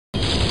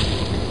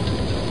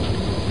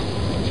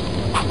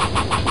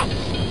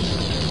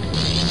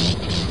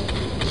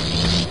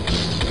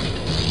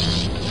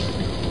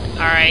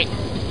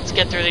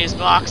get through these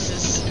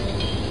boxes.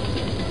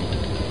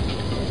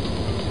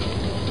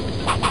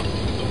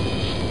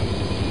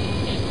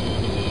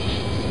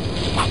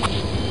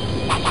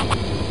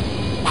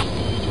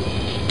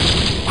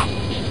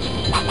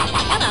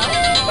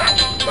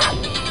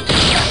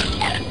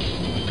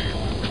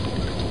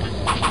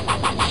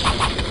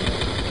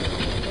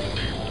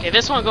 Okay,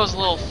 this one goes a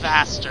little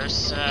faster,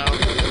 so...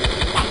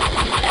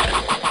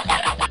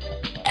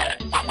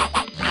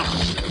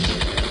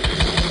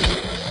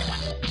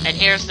 And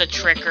here's the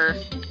tricker.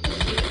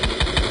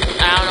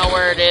 I don't know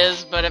where it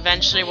is, but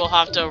eventually we'll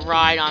have to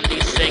ride on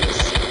these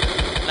things.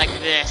 Like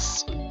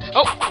this.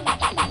 Oh!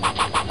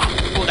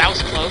 Oh, that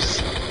was close.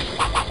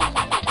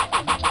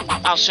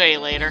 I'll show you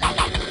later.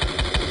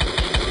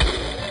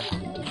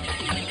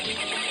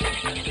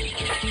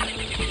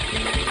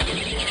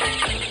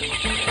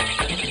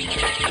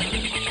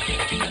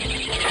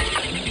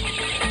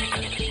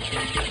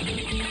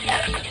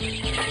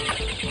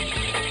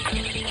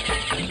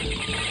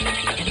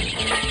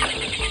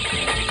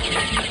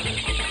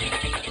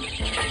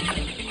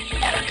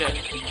 Good.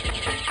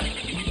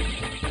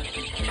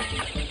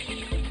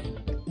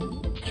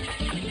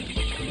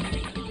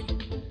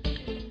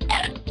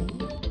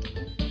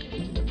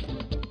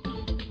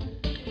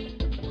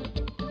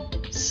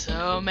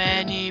 So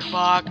many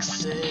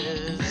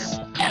boxes.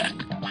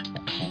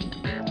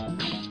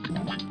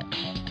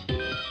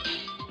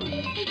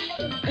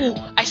 Ooh,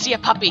 I see a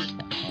puppy.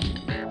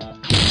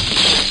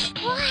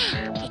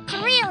 Wow, it's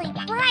really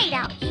bright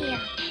out here.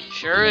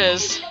 Sure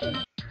is.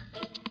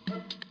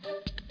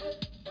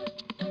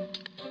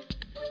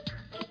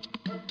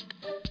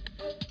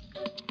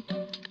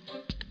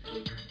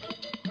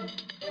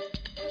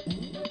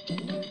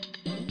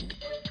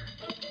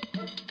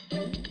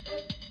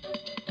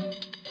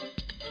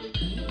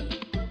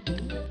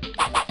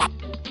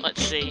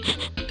 Let's see.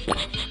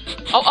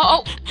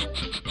 Oh!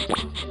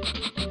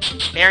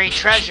 Buried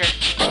treasure.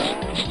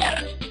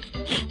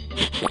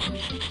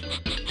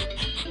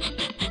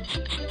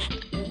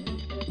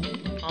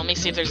 Let me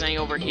see if there's any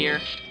over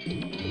here.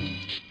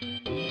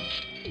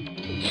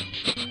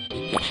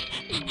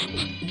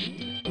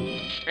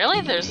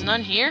 Really? There's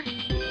none here?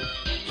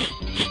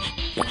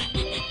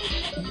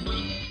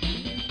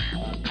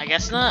 I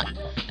guess not.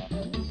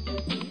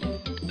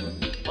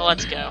 Well,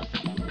 let's go.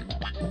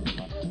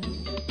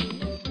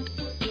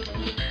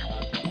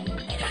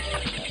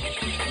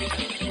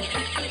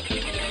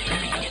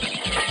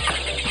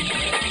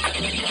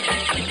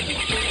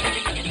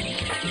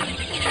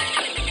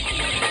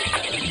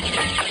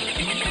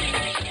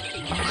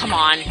 Come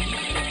on.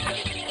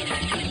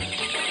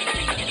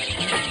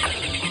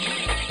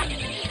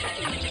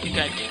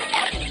 Good.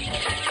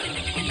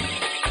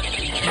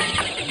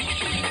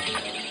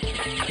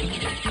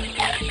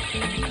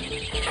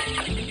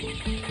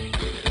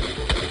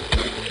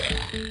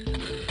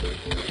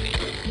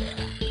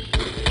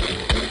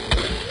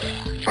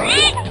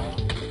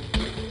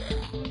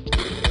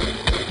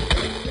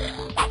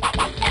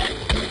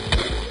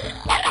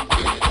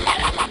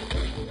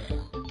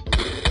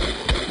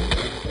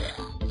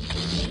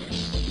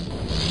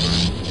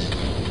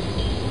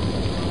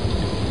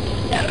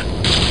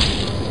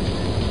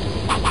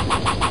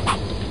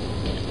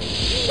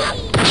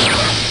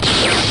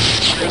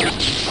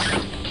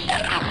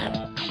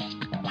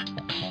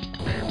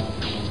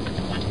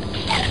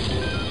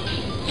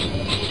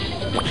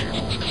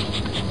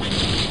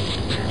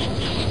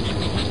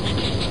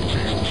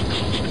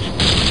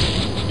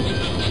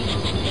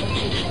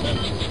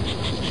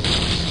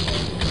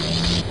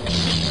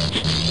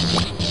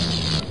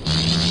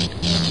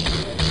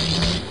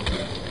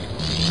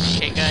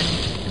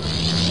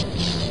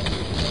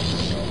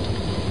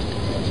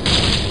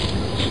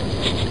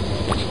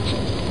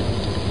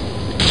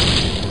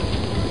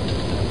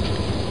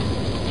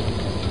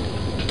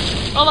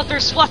 Oh, look,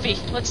 there's Fluffy.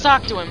 Let's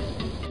talk to him.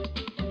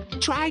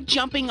 Try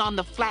jumping on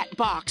the flat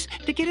box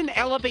to get an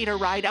elevator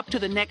ride up to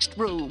the next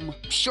room.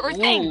 Sure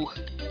thing. Ooh.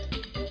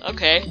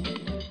 Okay.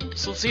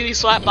 So see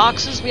these flat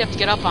boxes? We have to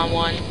get up on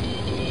one.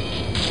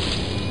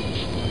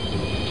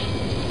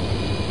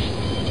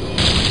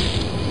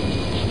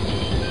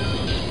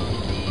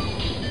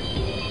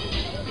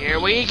 Here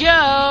we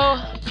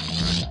go!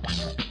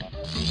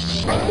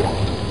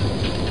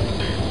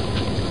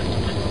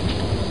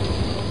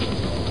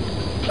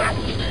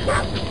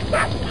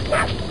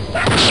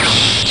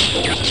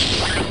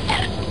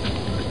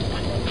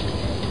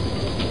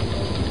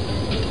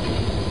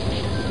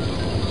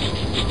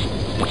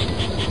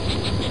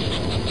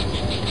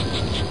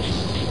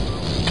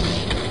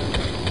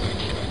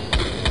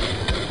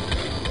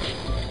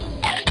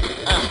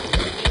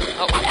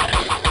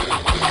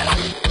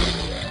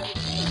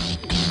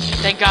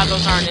 Thank God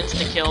those aren't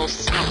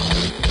insta-kills.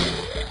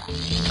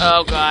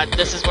 Oh god,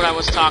 this is what I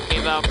was talking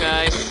about,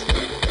 guys.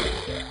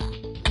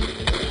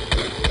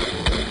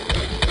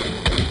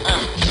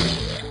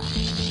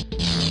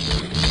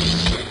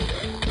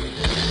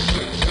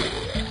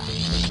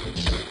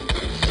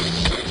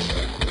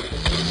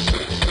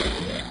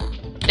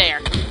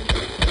 There.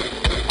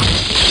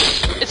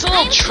 It's a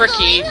little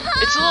tricky.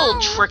 It's a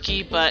little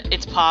tricky, but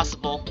it's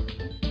possible.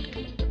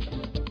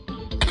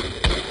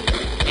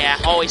 Yeah,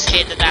 always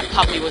hated that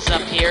puppy was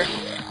up here.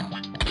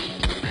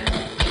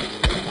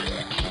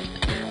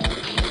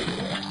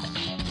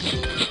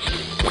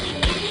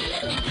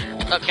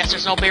 Oh, guess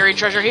there's no buried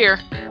treasure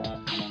here.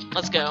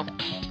 Let's go.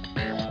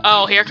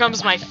 Oh, here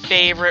comes my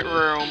favorite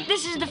room.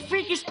 This is the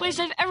freakiest place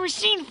I've ever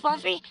seen,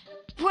 Fluffy.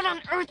 What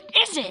on earth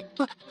is it?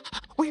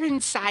 We're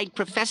inside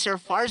Professor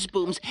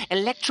Farsboom's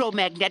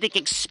electromagnetic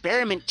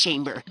experiment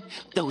chamber.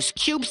 Those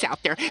cubes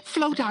out there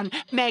float on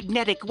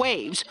magnetic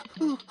waves.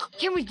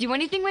 Can we do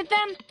anything with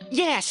them?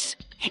 Yes.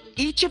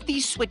 Each of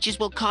these switches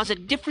will cause a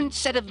different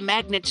set of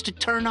magnets to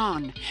turn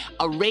on,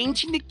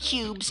 arranging the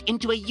cubes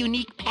into a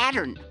unique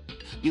pattern.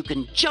 You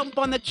can jump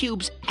on the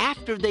cubes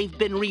after they've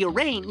been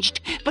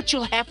rearranged, but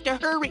you'll have to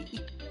hurry.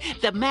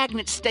 The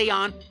magnets stay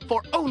on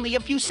for only a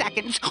few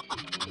seconds.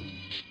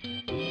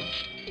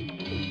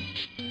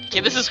 Okay,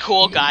 this is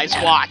cool, guys.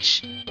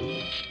 Watch.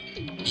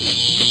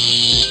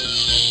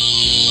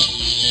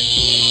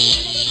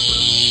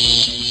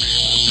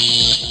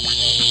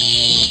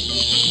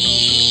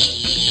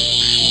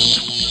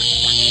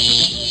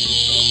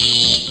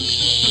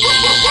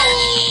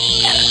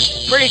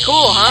 Pretty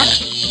cool, huh?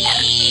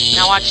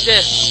 Now watch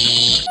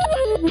this.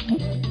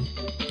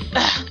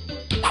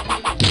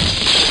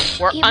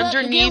 We're Keep up the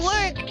underneath.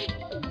 good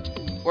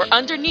work. We're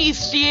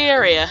underneath the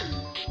area.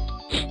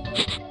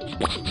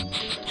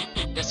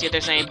 Let's see if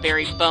there's any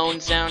buried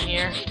bones down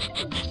here.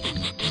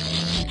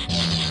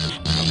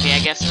 Okay, I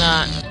guess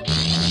not.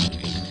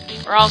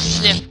 Or I'll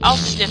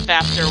sniff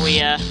after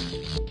we,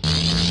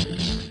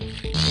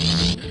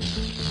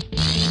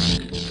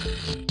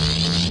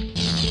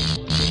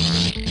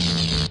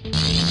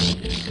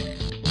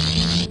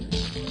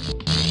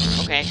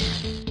 Okay.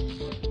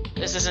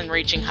 This isn't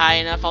reaching high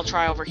enough. I'll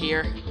try over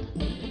here.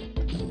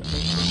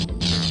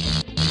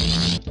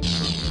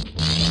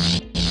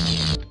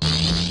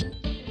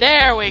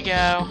 There we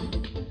go!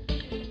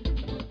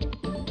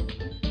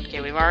 Okay,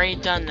 we've already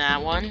done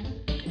that one.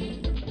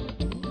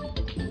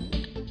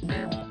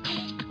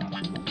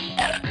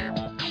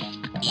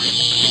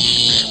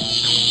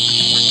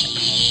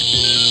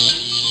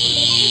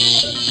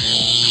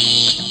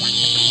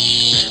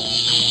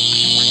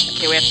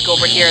 Okay, we have to go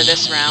over here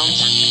this round.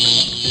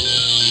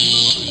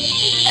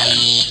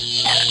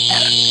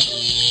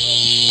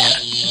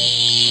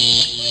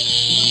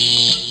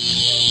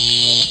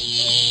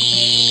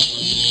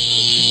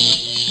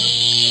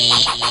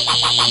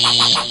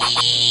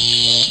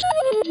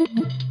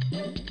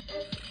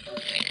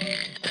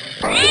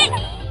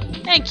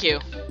 Thank you.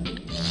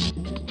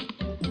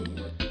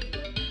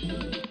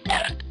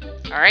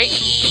 Alright.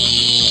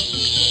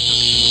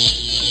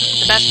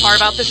 The best part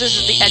about this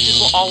is the edges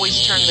will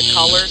always turn the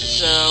colors,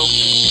 so...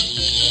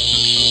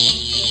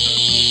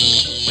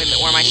 Wait a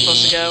minute, where am I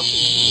supposed to go?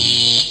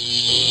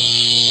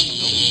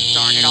 Oh,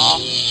 darn it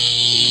all.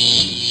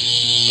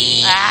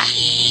 Ah!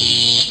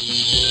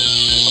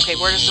 Okay,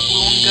 where does the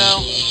blue one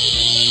go?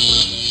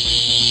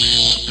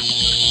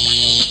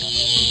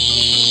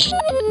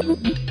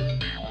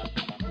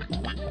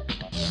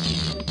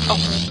 Oh,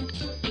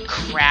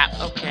 crap,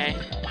 okay.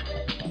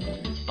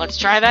 Let's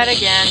try that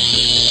again.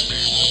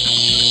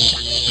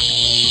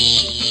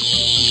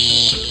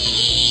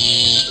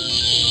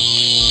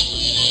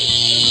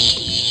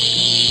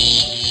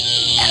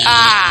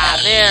 Ah,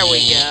 there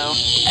we go.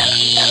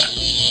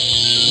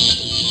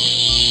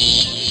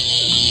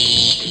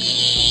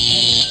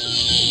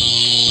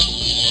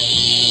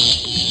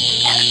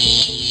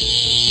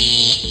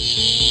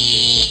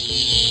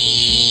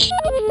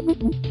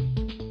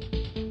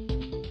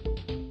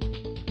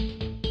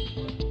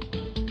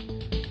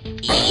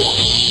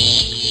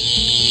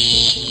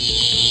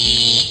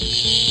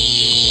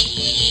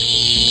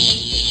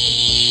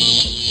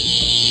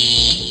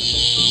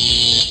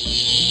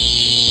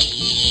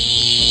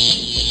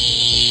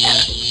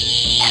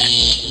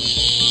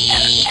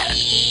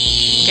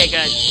 Okay,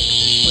 good.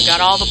 We got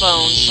all the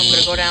bones, so I'm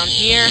gonna go down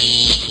here.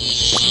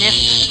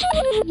 Sniff.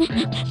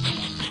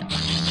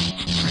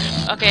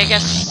 Okay, I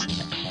guess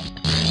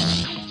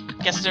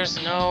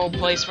there's no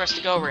place for us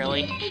to go,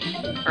 really.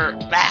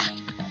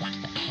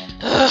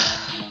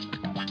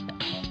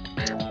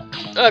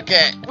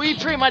 Okay, we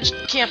pretty much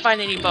can't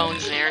find any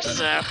bones there,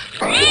 so...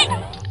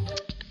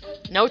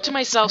 Note to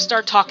myself,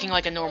 start talking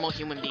like a normal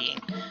human being.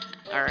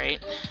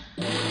 Alright.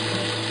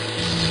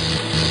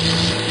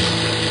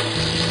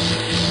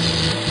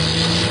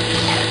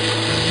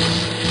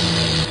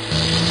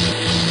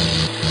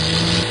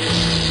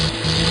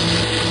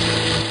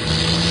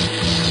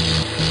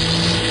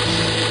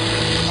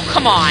 Oh,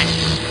 come on!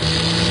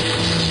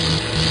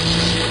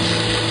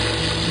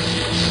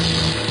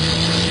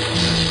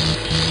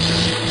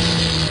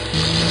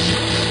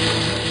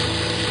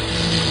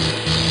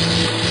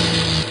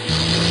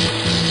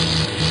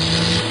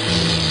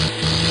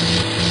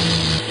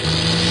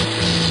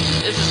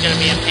 This is gonna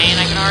be a pain,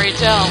 I can already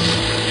tell.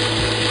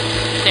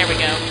 There we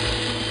go.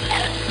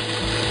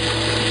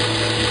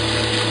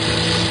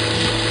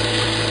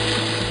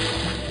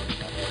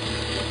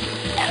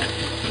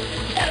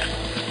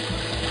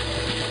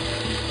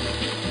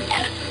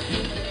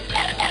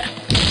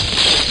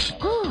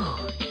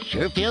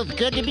 Sure feels Feels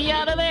good to be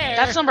out of there.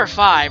 That's number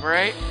 5,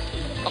 right?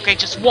 Okay,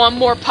 just one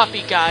more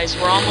puppy, guys.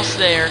 We're almost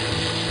there.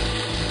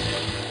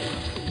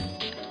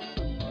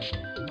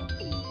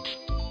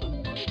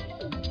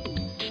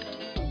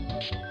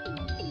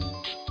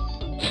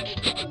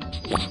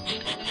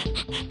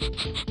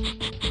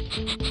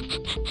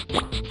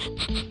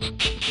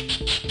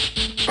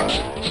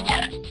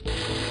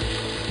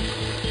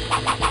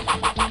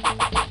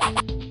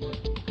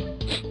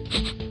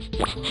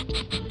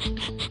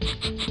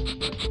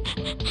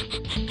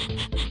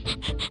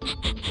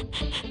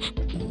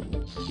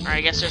 Alright,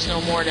 I guess there's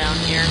no more down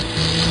here.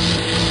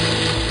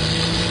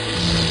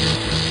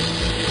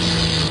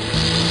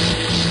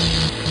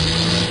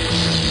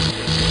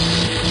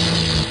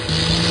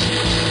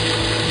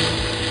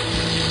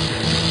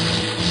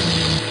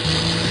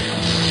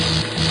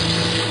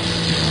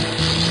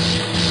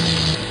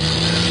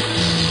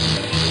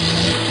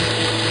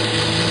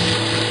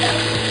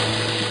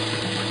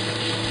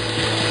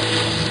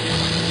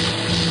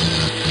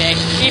 Okay,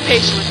 be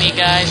patient with me,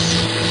 guys.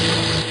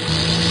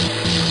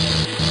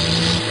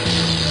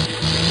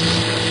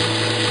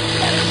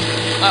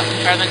 Oh,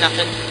 better than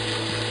nothing.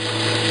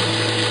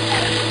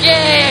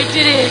 Yay, I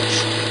did it!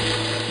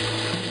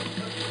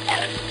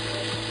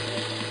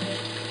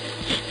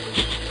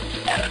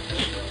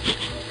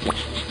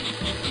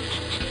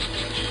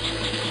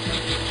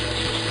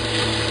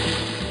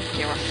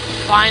 Okay, we're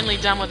finally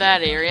done with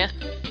that area.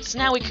 So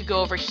now we could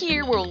go over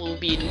here where we'll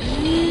be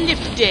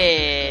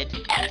lifted.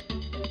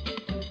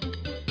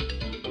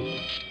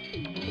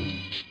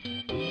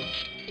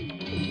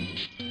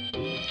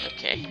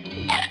 Okay.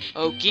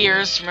 Oh,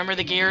 gears. Remember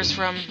the gears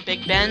from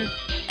Big Ben?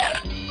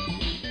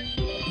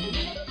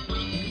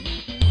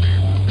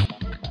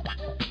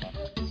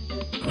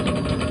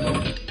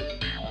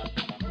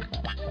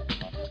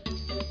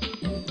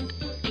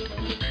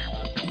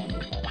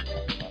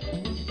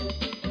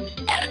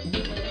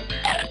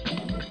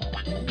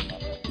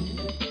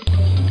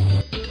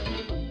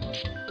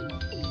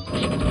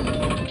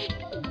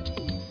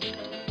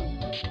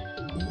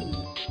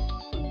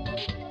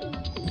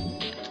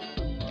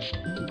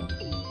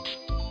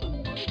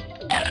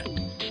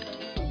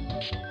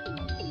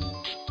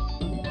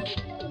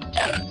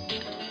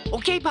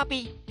 Okay,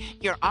 puppy.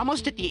 You're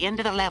almost at the end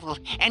of the level,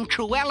 and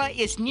Cruella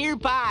is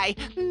nearby.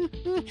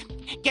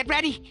 Get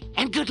ready,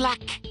 and good luck.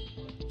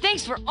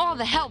 Thanks for all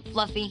the help,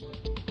 Fluffy.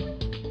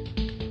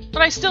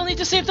 But I still need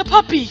to save the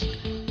puppy!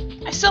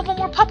 I still have one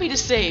more puppy to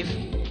save.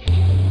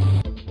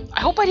 I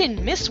hope I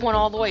didn't miss one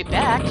all the way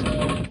back.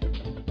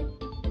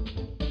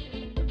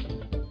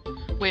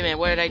 Wait a minute,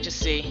 what did I just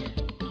see?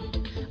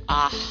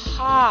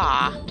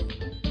 Aha!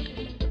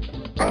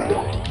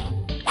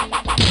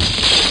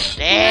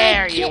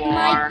 There you Get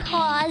are. my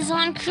paws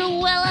on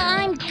Cruella,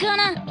 I'm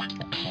gonna...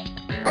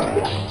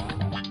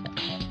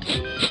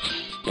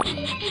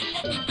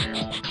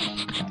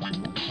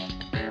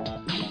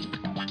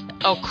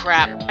 Oh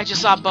crap, I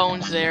just saw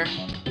bones there.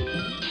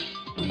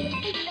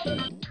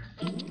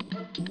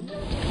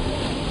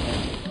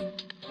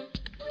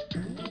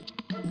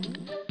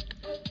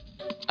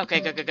 Okay,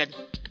 good.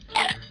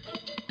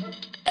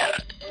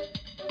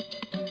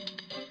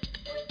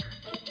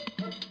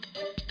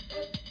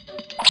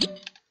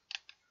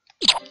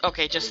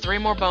 Okay, just 3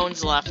 more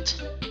bones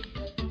left.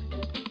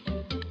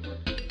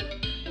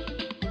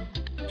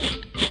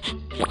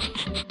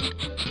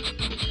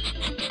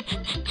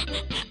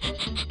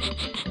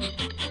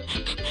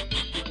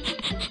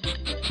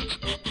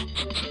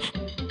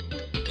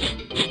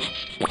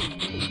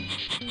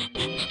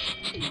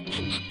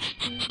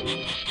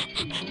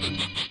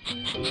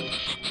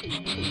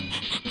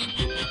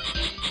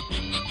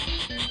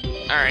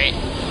 Alright.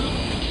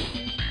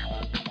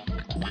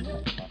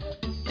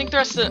 I think the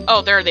rest of the...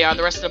 Oh, there they are.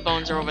 The rest of the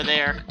bones are over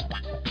there.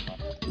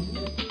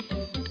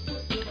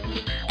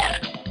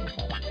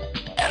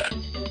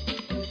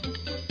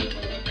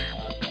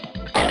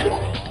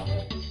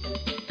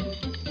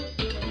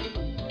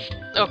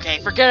 Okay,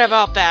 forget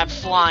about that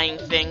flying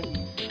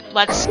thing.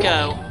 Let's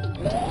go.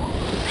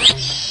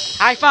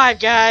 High five,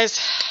 guys!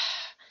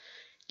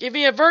 Give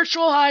me a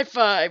virtual high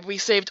five. We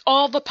saved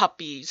all the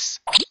puppies.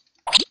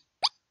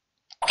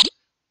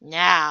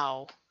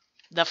 Now,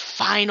 the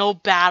final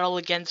battle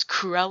against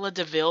Cruella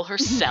de Vil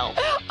herself.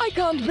 I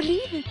can't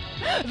believe it.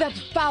 That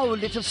foul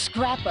little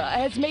scrapper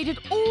has made it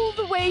all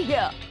the way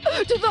here,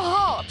 to the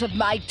heart of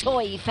my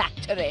toy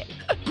factory.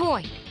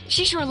 Boy,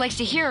 she sure likes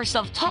to hear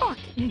herself talk.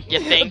 You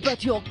think?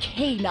 But your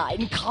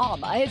canine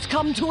karma has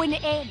come to an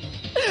end.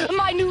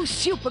 My new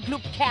super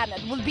gloop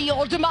cannon will be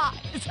your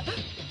demise.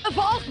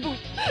 False boot,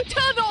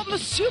 turn on the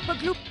super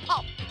gloop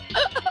pump.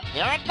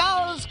 Here it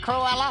goes,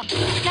 Cruella.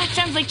 That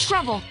sounds like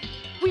trouble.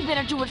 We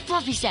better do what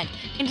Fluffy said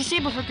and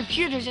disable her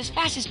computers as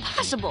fast as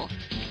possible.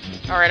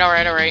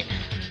 Alright.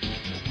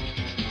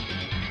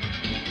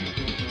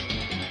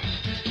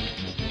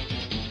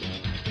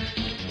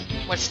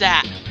 What's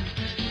that?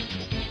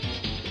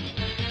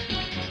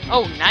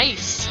 Oh,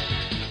 nice.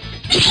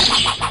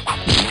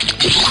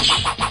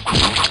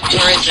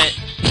 Where is it?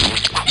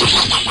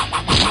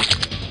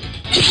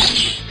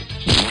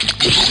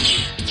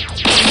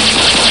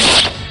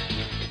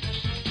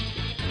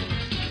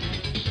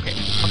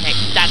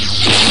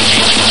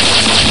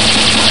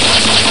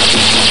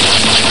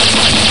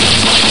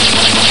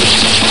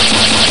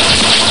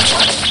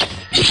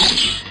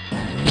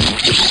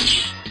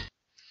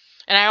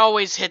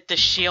 always hit the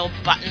shield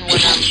button when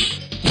I'm...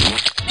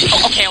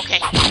 Oh, okay, okay.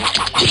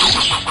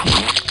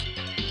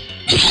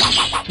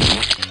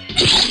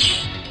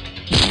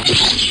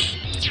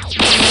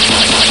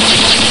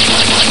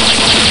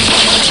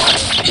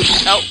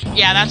 Oh,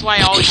 yeah, that's why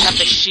I always have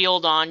the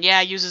shield on.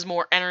 Yeah, it uses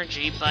more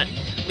energy, but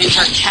at least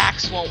our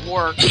attacks won't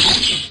work.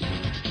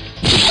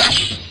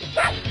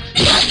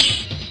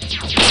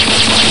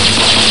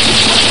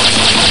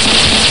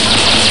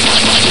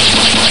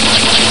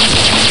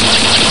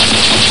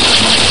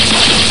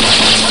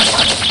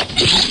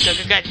 Good,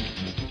 good, good.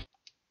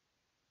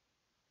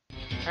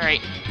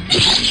 Alright.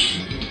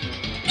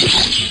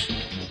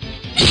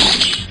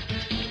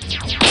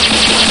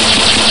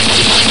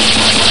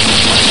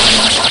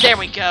 There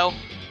we go.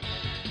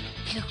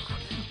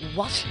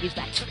 What is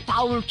that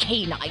foul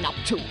canine up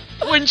to?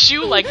 Wouldn't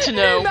you like to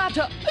know? No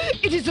matter.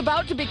 It is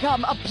about to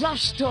become a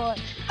plush toy.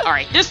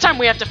 Alright, this time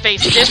we have to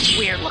face this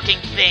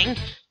weird-looking thing.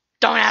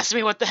 Don't ask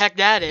me what the heck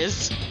that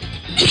is.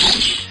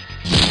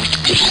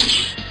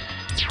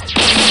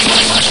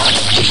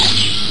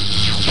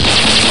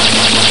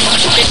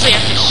 Basically, I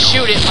have to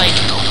shoot it like...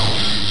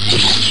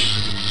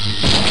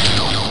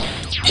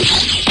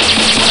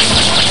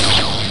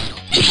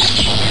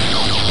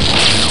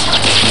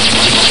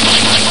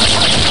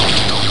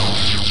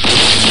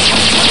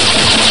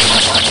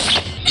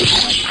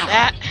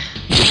 that.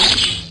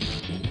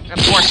 And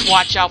of course,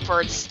 watch out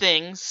for its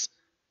things.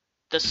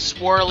 The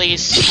swirly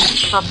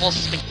purple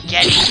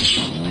spaghetti.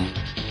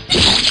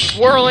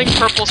 Swirling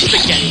purple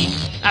spaghetti.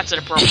 That's an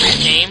appropriate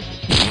name.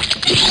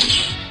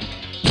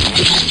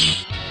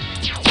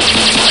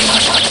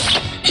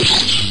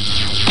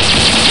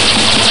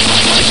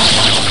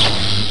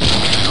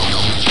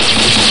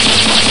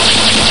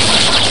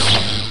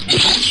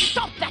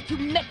 Stop that, you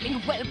meddling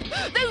whelp!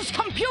 Those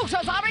computers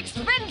are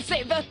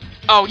expensive!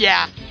 Oh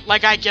yeah,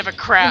 like I give a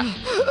crap.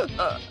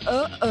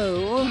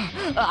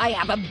 Uh-oh. I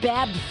have a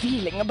bad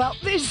feeling about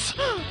this.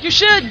 You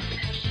should!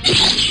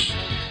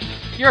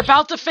 You're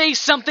about to face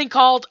something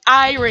called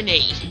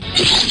irony.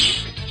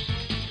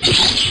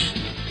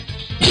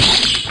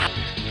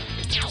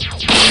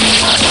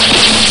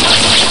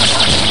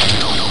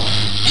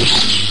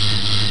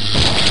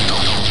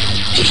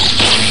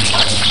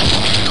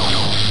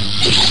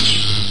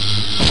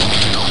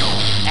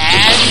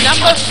 And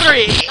number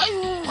 3!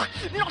 Oh,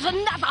 not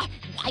another!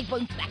 Why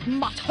won't that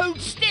mutt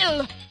hold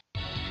still?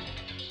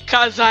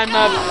 'Cause I'm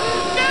a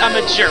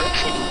jerk.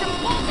 It's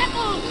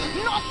impossible!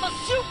 Not the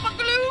super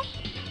glue!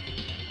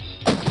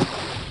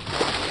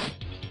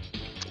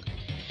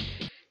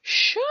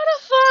 Should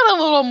have thought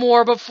a little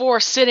more before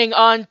sitting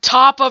on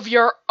top of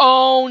your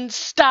own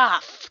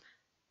stuff.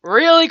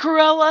 Really,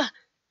 Cruella?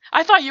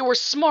 I thought you were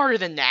smarter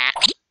than that.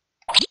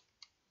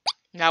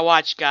 Now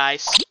watch,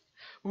 guys.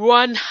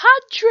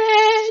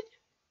 100!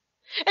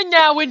 And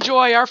now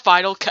enjoy our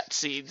final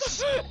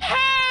cutscenes.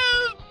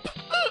 Help!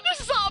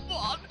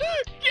 Someone!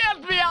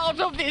 Get me out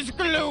of this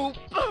gloop!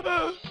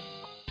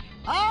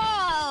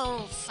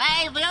 Oh,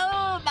 say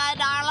blue, my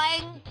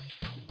darling.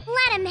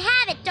 Let him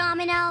have it,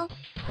 Domino.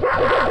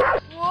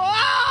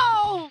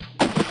 Wow!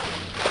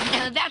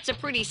 That's a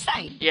pretty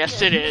sight.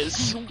 Yes, it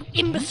is. You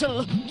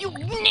imbecile! You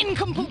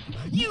nincompoop!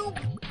 You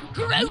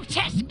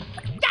grotesque,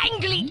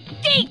 dangly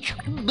dick!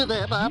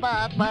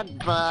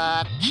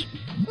 But.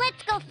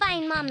 Let's go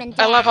find Mom and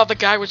Dad. I love how the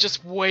guy was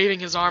just waving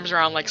his arms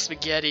around like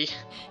spaghetti.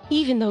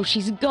 Even though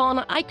she's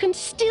gone, I can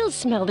still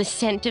smell the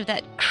scent of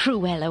that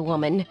Cruella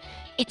woman.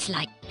 It's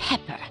like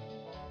pepper.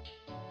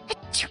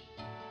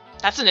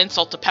 That's an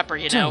insult to Pepper,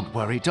 you know. Don't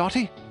worry,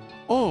 Dottie.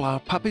 All our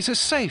puppies are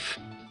safe,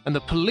 and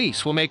the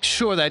police will make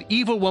sure that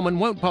evil woman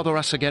won't bother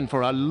us again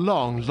for a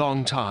long,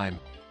 long time.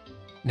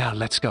 Now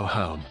let's go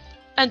home.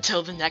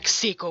 Until the next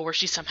sequel where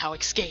she somehow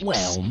escapes.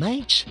 Well,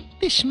 mates,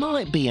 this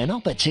might be an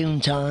opportune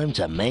time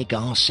to make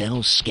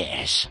ourselves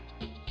scarce.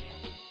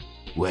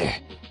 Well,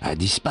 I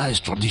despise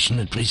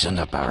traditional prison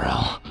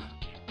apparel.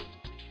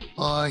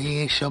 I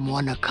hear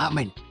someone a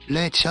coming.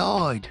 Let's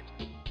hide.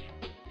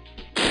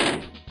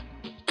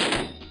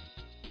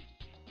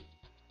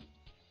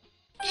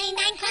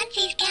 Canine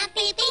crunchies can't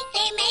be beat.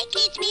 They make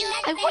each meal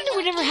like I wonder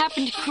whatever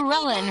happened to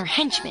Cruella and her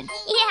henchmen.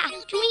 Yeah,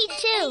 me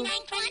too.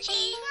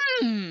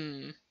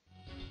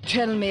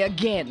 Tell me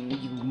again,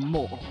 you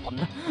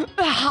moron.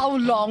 How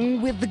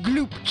long will the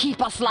gloop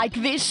keep us like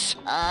this?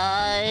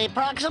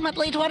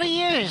 Approximately 20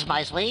 years,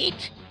 my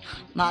sweet.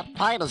 Not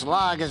quite as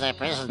long as our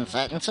prison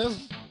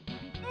sentences.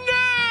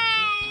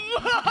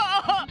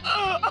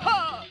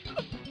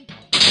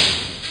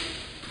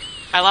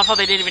 I love how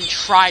they didn't even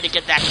try to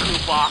get that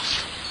coop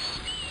off.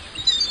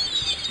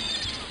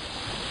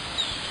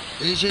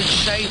 Is it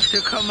safe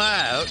to come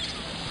out?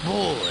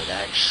 Boy,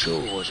 that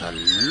sure was a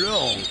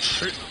long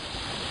trip.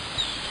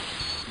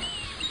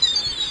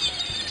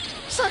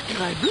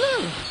 Sacre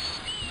bleu!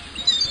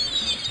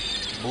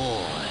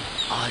 Boy,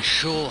 I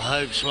sure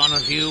hopes one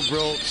of you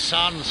brought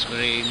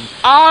sunscreen.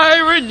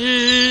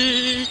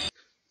 Irony!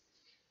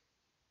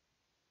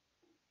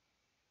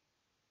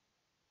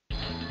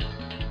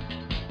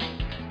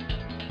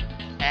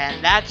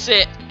 And that's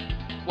it.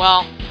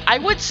 Well, I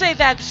would say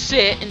that's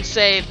it and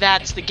say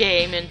that's the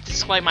game and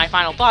display my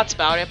final thoughts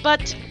about it,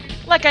 but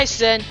like I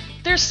said,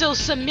 there's still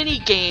some mini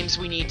games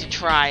we need to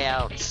try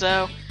out,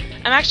 so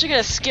I'm actually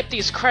going to skip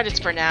these credits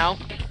for now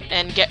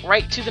and get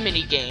right to the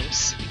mini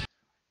games.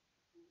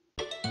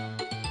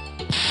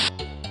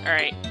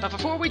 Alright, but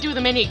before we do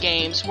the mini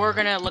games, we're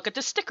going to look at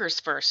the stickers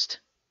first.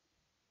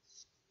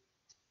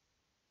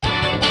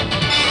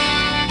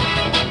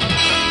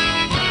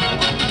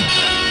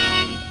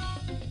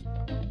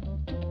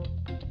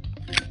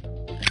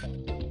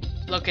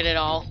 Look at it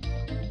all.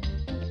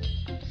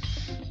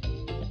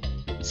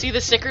 See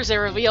the stickers? It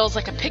reveals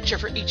like a picture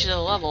for each of the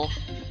level.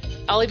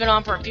 I'll leave it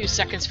on for a few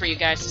seconds for you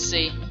guys to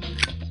see.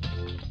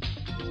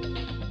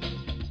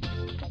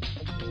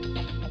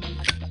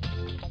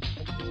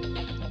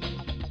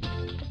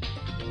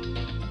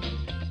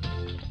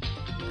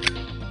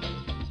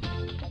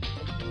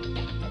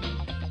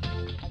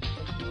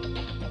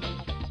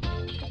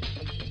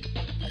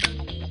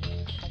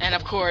 And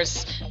of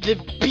course, the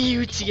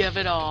beauty of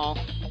it all.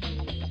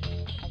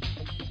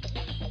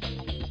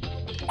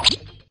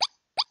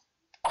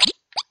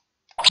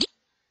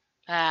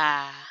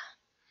 Ah,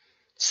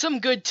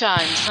 some good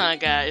times, huh,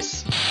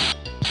 guys?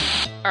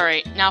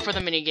 Alright, now for the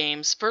mini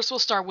games. First, we'll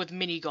start with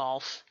mini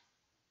golf.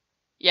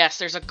 Yes,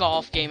 there's a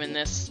golf game in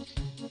this.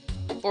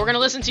 But we're gonna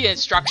listen to the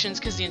instructions,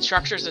 because the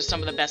instructions are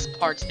some of the best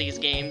parts of these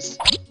games.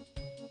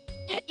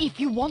 If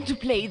you want to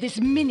play this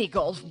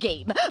mini-golf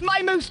game,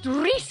 my most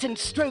recent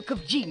stroke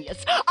of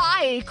genius,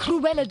 I,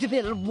 Cruella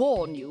DeVille,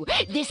 warn you,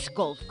 this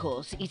golf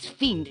course is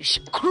fiendish,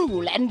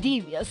 cruel, and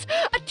devious,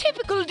 a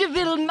typical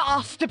DeVille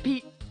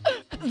masterpiece.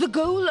 The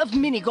goal of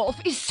mini-golf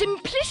is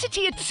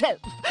simplicity itself.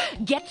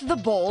 Get the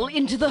ball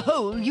into the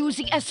hole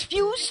using as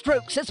few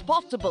strokes as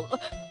possible.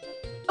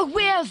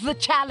 Where's the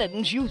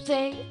challenge, you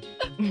say?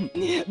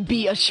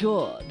 Be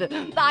assured,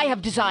 I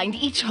have designed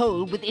each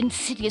hole with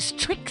insidious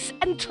tricks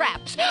and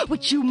traps,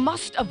 which you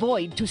must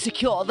avoid to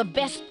secure the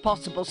best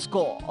possible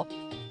score.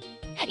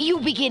 You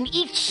begin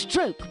each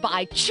stroke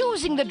by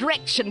choosing the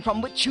direction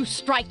from which you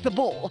strike the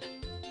ball.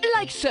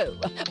 Like so.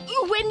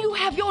 When you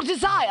have your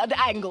desired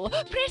angle,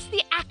 press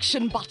the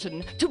action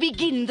button to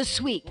begin the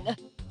swing.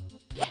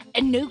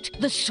 Note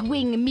the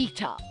swing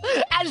meter.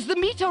 As the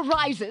meter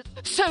rises,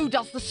 so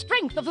does the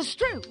strength of the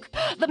stroke.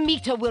 The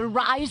meter will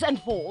rise and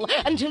fall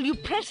until you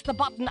press the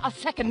button a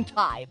second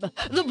time.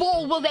 The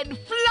ball will then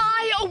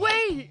fly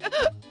away,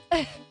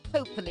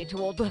 hopefully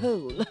toward the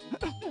hole.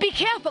 Be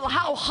careful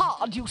how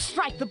hard you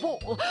strike the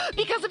ball,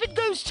 because if it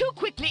goes too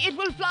quickly, it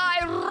will fly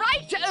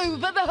right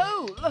over the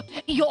hole.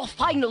 Your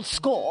final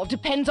score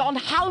depends on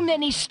how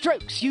many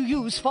strokes you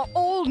use for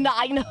all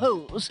 9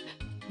 holes.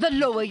 The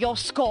lower your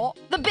score,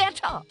 the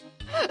better.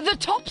 The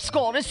top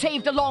score is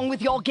saved along with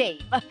your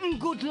game.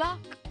 Good luck.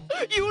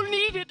 You'll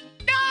need it.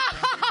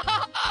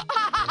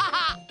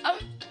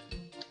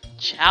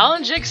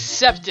 Challenge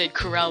accepted,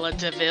 Cruella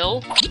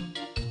DeVille.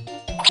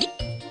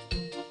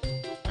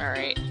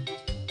 Alright.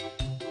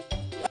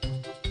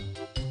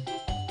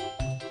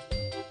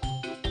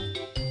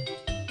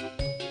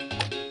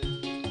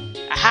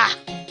 Aha!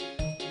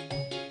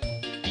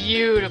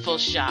 Beautiful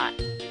shot.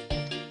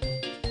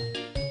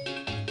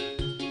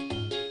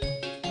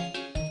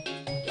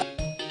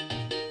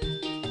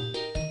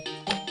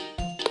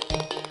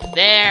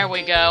 There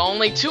we go,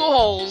 only 2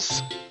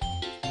 holes.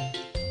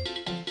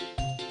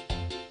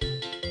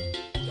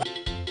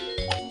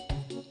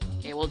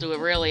 Okay, we'll do it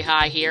really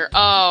high here.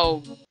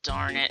 Oh,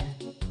 darn it.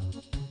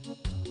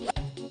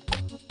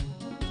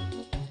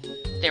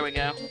 There we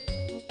go.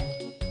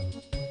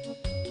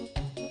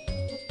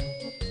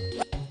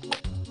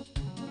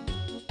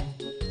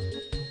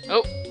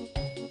 Oh.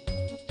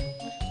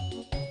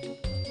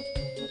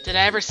 Did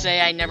I ever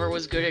say I never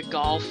was good at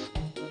golf?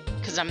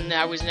 Because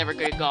I was never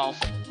good at golf.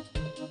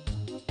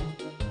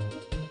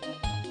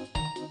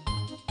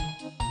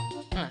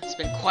 It's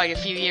been quite a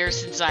few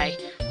years since I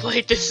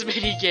played this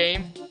mini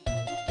game.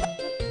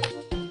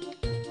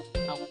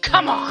 Oh,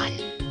 come on!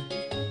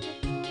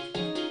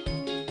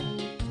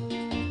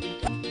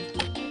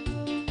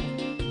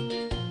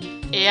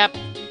 Yep.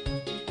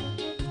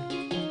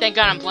 Thank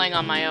God I'm playing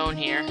on my own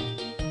here.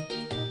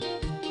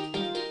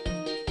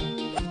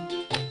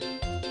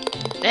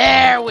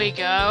 There we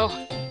go!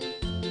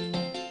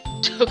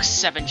 Took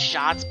 7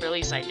 shots, but at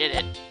least I did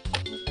it.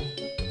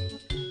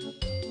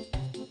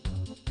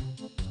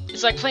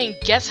 It's like playing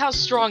Guess How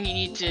Strong You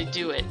Need to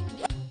Do It.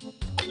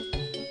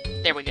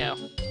 There we go.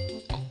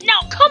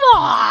 No, come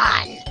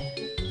on!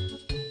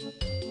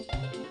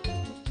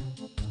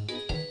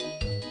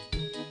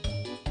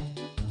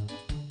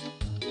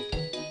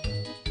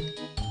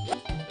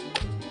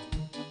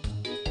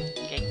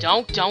 Okay,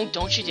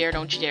 don't you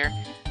dare.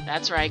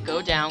 That's right,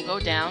 go down.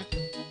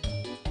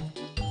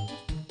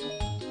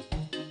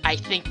 I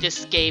think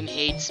this game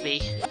hates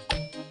me.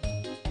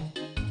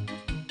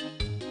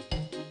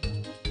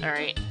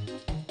 Alright.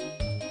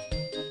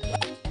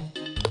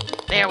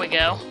 There we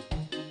go.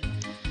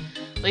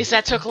 At least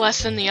that took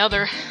less than the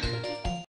other.